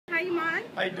Hi, Yamon.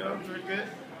 How you doing? Pretty good.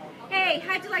 Hey,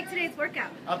 how'd you like today's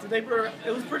workout?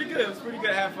 It was pretty good. It was pretty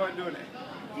good. I had fun doing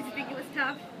it. Did you think it was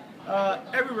tough?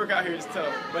 Every workout here is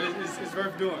tough, but it's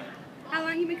worth doing. How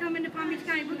long you been coming to Palm Beach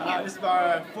County Boot Camp? This is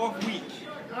our 4th week.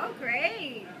 Oh,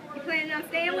 great. You planning on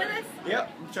staying with us?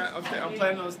 Yep. I'm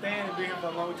planning on staying and being here for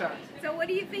a long time. So what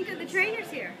do you think of the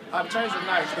trainers here? The trainers are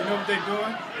nice. They know what they're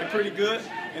doing. They're pretty good,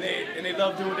 and they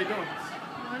love doing what they're doing.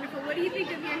 Wonderful. What do you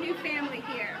think of your new family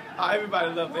here?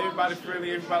 Everybody loves it. Everybody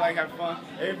friendly. Everybody like having fun.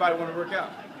 Everybody want to work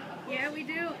out. Yeah, we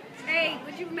do. Hey,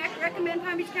 would you recommend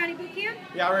Palm Beach County Boot Camp?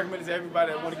 Yeah, I recommend it to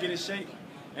everybody that want to get in shape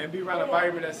and be around an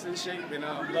environment that's in shape and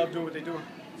love doing what they're doing.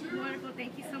 Wonderful.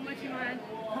 Thank you so much,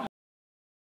 Yamon.